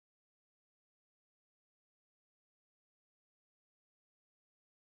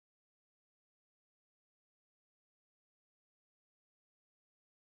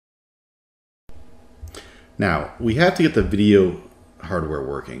Now, we have to get the video hardware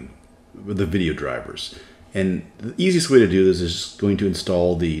working with the video drivers. And the easiest way to do this is just going to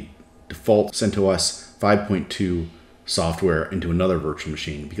install the default CentOS 5.2 software into another virtual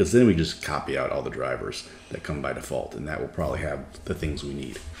machine, because then we just copy out all the drivers that come by default, and that will probably have the things we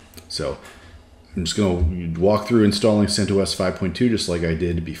need. So I'm just going to walk through installing CentOS 5.2 just like I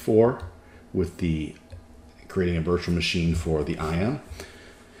did before with the creating a virtual machine for the ION.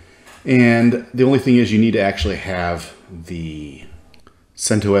 And the only thing is you need to actually have the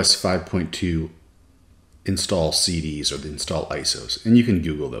CentOS 5.2 install CDs or the install ISOs. And you can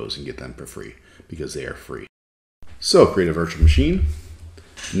Google those and get them for free because they are free. So create a virtual machine.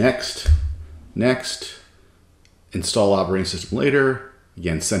 Next, install operating system later.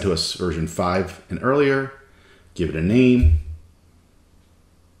 Again, CentOS version 5 and earlier. Give it a name.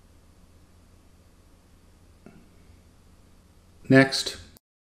 Next,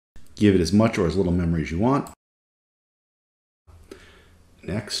 give it as much or as little memory as you want.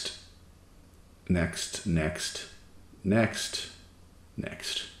 Next.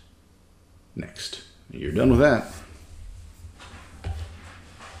 You're done with that.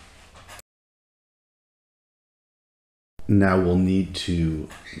 Now we'll need to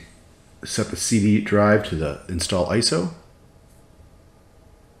set the CD drive to the install ISO.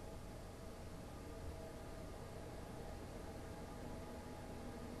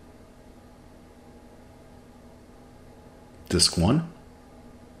 Disk 1.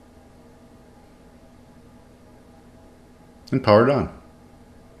 And power it on.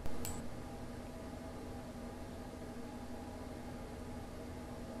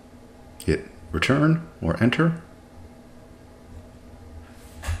 Hit return or enter.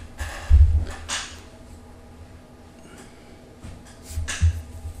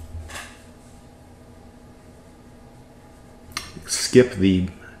 Skip the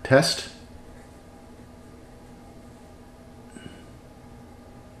test.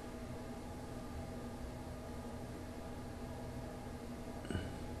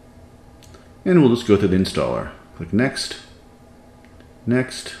 And we'll just go through the installer. Click next,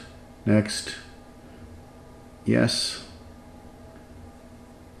 yes.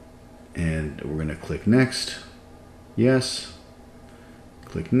 And we're going to click next, yes.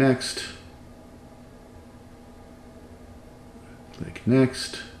 Click next. Click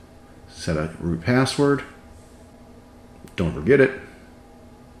next. Set a root password. Don't forget it.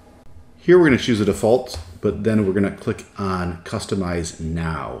 Here we're going to choose a default, but then we're going to click on Customize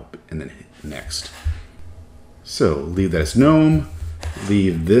Now and then hit Next. So leave that as GNOME.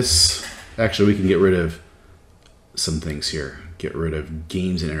 Leave this. Actually, we can get rid of some things here. Get rid of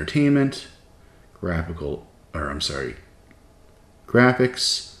games and entertainment, graphics,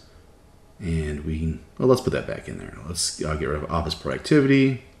 and we can, well, let's put that back in there. Let's get rid of office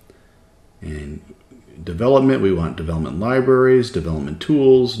productivity and development. We want development libraries, development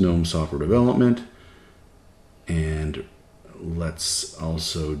tools, GNOME software development, and let's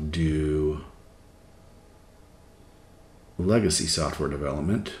also do legacy software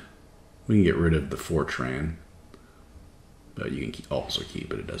development. We can get rid of the Fortran, but you can also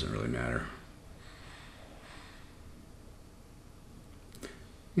keep it. It doesn't really matter.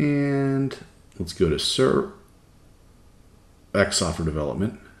 And let's go to X software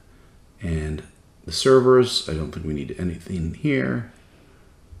development and the servers. I don't think we need anything here.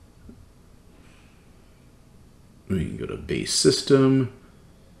 We can go to base system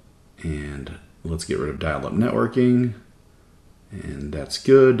and let's get rid of dial-up networking. And that's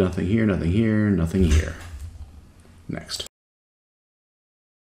good. Nothing here, nothing here, nothing here. Next.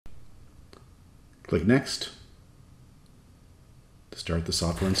 Click next to start the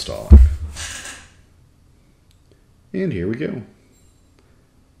software installing. And here we go.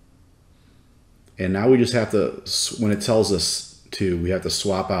 And now we just have to, when it tells us to, we have to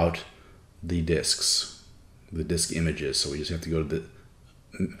swap out the disks, the disk images. So we just have to go to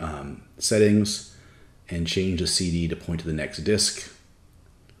the settings and change the CD to point to the next disk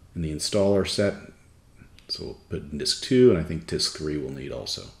in the installer set. So we'll put disk 2, and I think disk 3 we'll need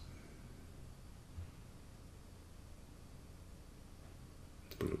also.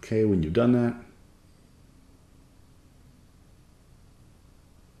 Put OK when you've done that.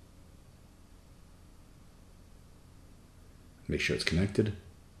 Make sure it's connected.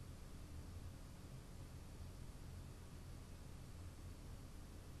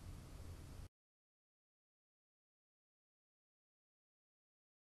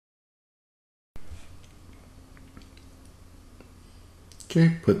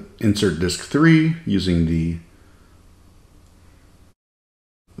 Okay, insert disk 3 using the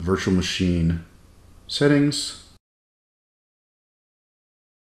virtual machine settings.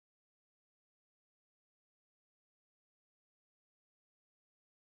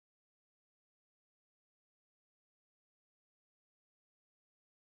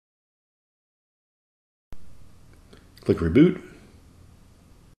 Click Reboot.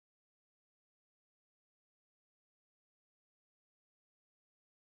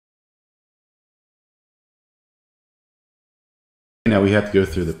 Now we have to go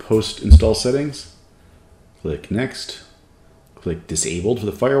through the post-install settings. Click Next. Click Disabled for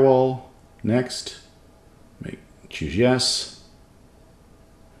the firewall. Next. Choose Yes.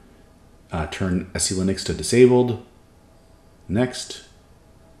 Turn SE Linux to disabled. Next.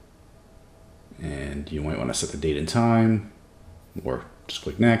 And you might want to set the date and time, or just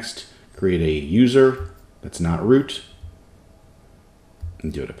click Next. Create a user that's not root,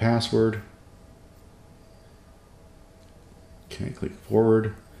 and give it a password. Okay, click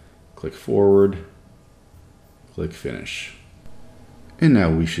forward, click Finish. And now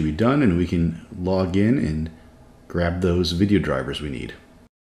we should be done, and we can log in and grab those video drivers we need.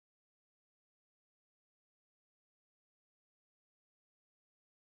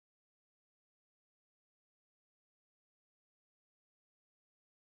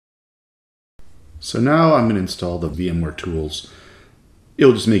 So now I'm going to install the VMware tools.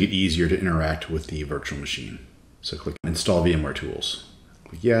 It'll just make it easier to interact with the virtual machine. So click Install VMware Tools.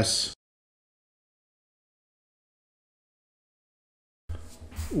 Click Yes.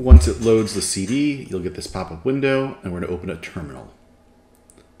 Once it loads the CD, you'll get this pop-up window, and we're going to open a terminal.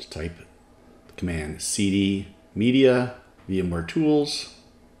 Just type the command cd media VMware Tools,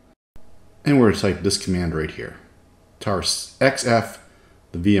 and we're going to type this command right here. Tars xf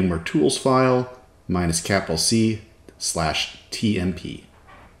the VMware Tools file -C/tmp.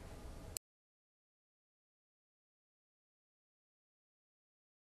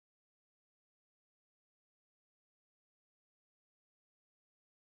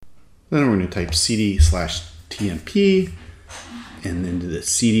 Then we're going to type cd/tmp and then to the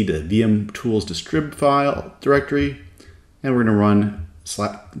cd to VM tools distrib file directory, and we're going to run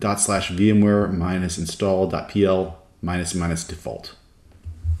 /vmware -install.pl --default.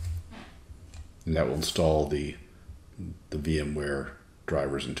 And that will install the VMware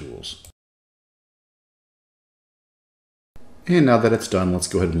drivers and tools. And now that it's done, let's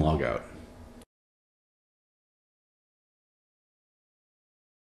go ahead and log out.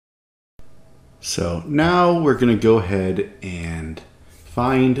 So now we're going to go ahead and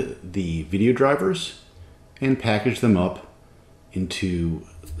find the video drivers and package them up into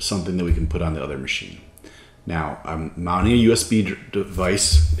something that we can put on the other machine. Now I'm mounting a USB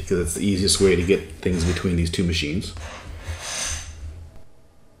device because it's the easiest way to get things between these two machines.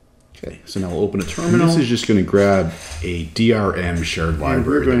 Okay, so now we'll open a terminal. And this is just going to grab a DRM shared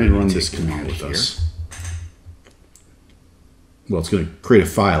library. We're going to run this command with us. Well, it's going to create a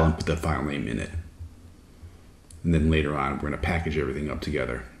file and put that file name in it. And then later on, we're going to package everything up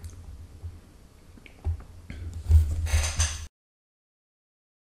together.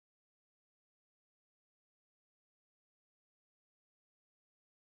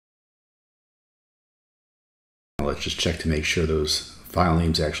 Now let's just check to make sure those file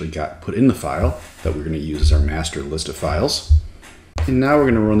names actually got put in the file that we're going to use as our master list of files. And now we're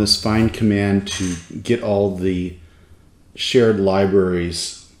going to run this find command to get all the shared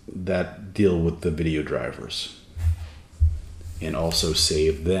libraries that deal with the video drivers, and also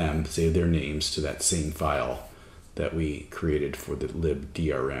save their names to that same file that we created for the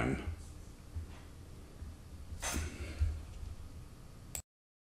libdrm.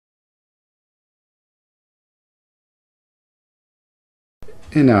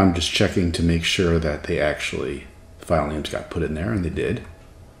 And now I'm just checking to make sure that they actually, file names got put in there, and they did.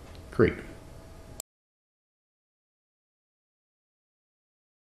 Great.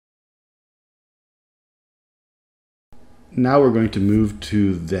 Now we're going to move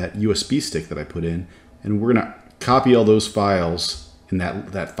to that USB stick that I put in, and we're going to copy all those files in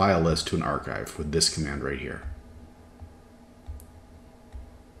that file list to an archive with this command right here.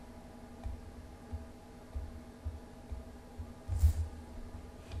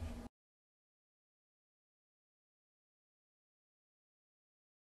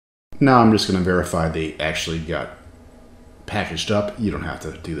 Now I'm just going to verify they actually got packaged up. You don't have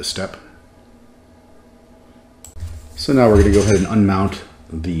to do this step. So now we're going to go ahead and unmount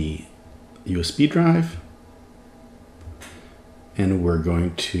the USB drive, and we're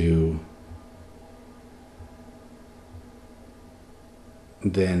going to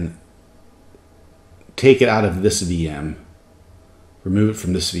then take it out of this VM, remove it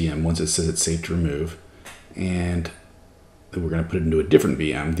from this VM once it says it's safe to remove, and then we're going to put it into a different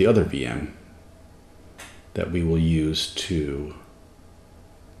VM, the other VM, that we will use to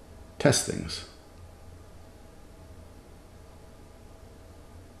test things.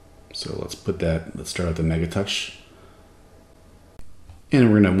 So let's start out the Megatouch.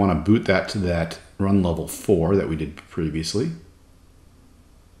 And we're going to want to boot that to that run level 4 that we did previously.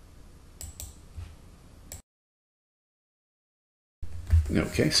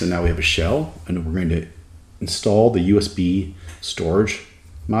 Okay, so now we have a shell, and we're going to install the USB storage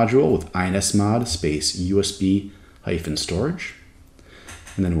module with insmod space USB-storage.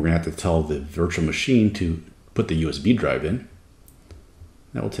 And then we're going to have to tell the virtual machine to put the USB drive in.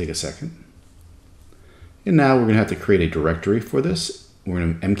 That will take a second. And now we're going to have to create a directory for this. We're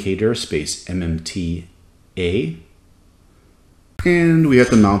going to mkdir space mmta. And we have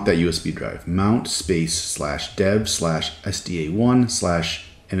to mount that USB drive. Mount space slash dev slash sda1 slash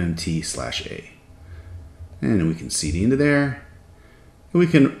mmt slash a. And we can cd into there. And we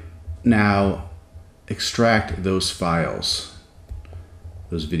can now extract those files,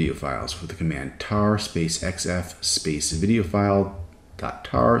 those video files, with the command tar space xf space video file dot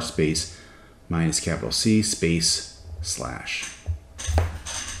tar space -C space slash.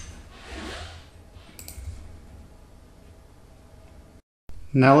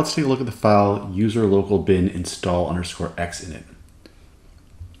 Now let's take a look at the file user local bin install _ x in it.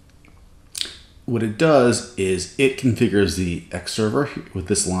 What it does is it configures the X server with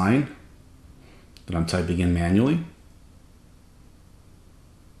this line that I'm typing in manually.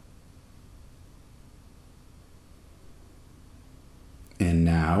 And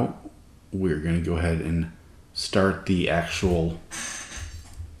now we're going to go ahead and start the actual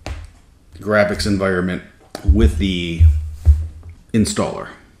graphics environment with the installer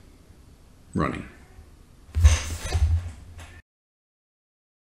running.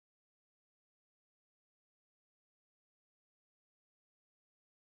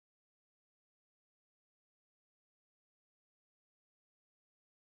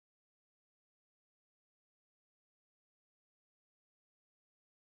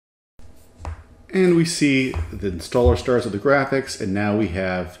 And we see the installer starts with the graphics, and now we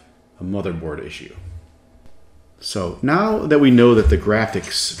have a motherboard issue. So now that we know that the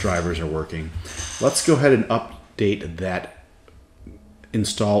graphics drivers are working, let's go ahead and update that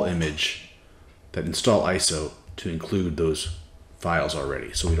install image, that install ISO, to include those files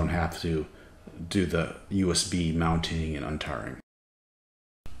already, so we don't have to do the USB mounting and untarring.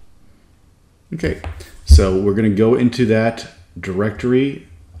 Okay, so we're going to go into that directory,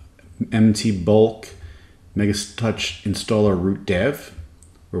 mt bulk megatouch installer root dev,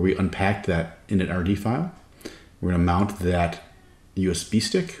 where we unpacked that init.rd file. We're going to mount that USB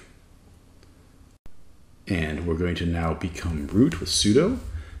stick, and we're going to now become root with sudo,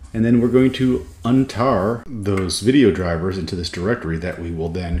 and then we're going to untar those video drivers into this directory that we will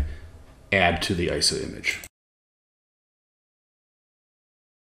then add to the ISO image.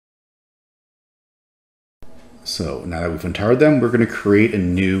 So now that we've untarred them, we're going to create a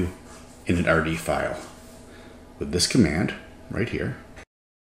new init.rd file with this command right here.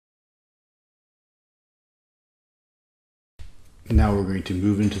 Now we're going to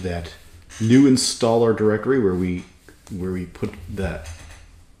move into that new installer directory where we put that,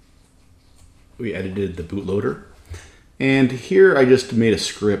 we edited the bootloader. And here I just made a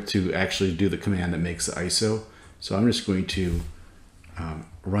script to actually do the command that makes the ISO. So I'm just going to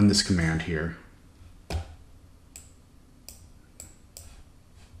run this command here.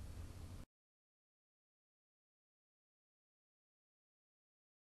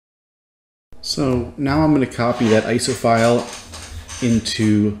 So now I'm going to copy that ISO file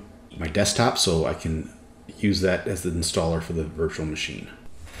into my desktop so I can use that as the installer for the virtual machine.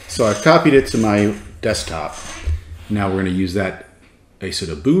 So I've copied it to my desktop. Now we're going to use that ISO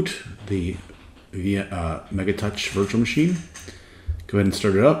to boot the Megatouch virtual machine. Go ahead and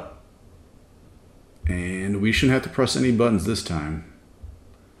start it up. And we shouldn't have to press any buttons this time.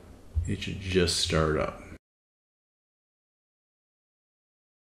 It should just start up.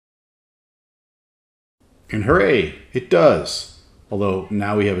 And hooray, it does. Although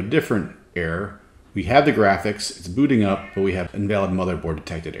now we have a different error. We have the graphics, it's booting up, but we have invalid motherboard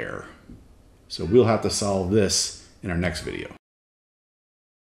detected error. So we'll have to solve this in our next video.